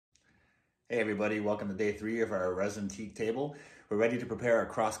Hey everybody, welcome to day 3 of our resin teak table. We're ready to prepare a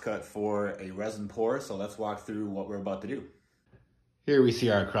crosscut for a resin pour, so let's walk through what we're about to do. Here we see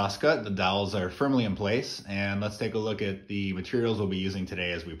our crosscut. The dowels are firmly in place, and let's take a look at the materials we'll be using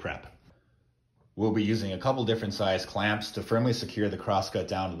today as we prep. We'll be using a couple different size clamps to firmly secure the crosscut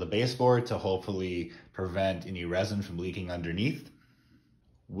down to the baseboard to hopefully prevent any resin from leaking underneath.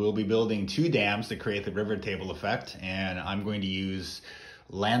 We'll be building 2 dams to create the river table effect, and I'm going to use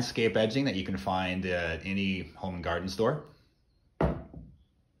landscape edging that you can find at any home and garden store.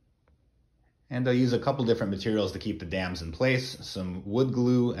 And I'll use a couple different materials to keep the dams in place, some wood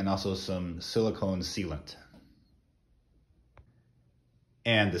glue and also some silicone sealant.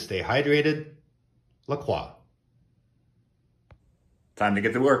 And to stay hydrated, La Croix. Time to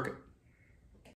get to work.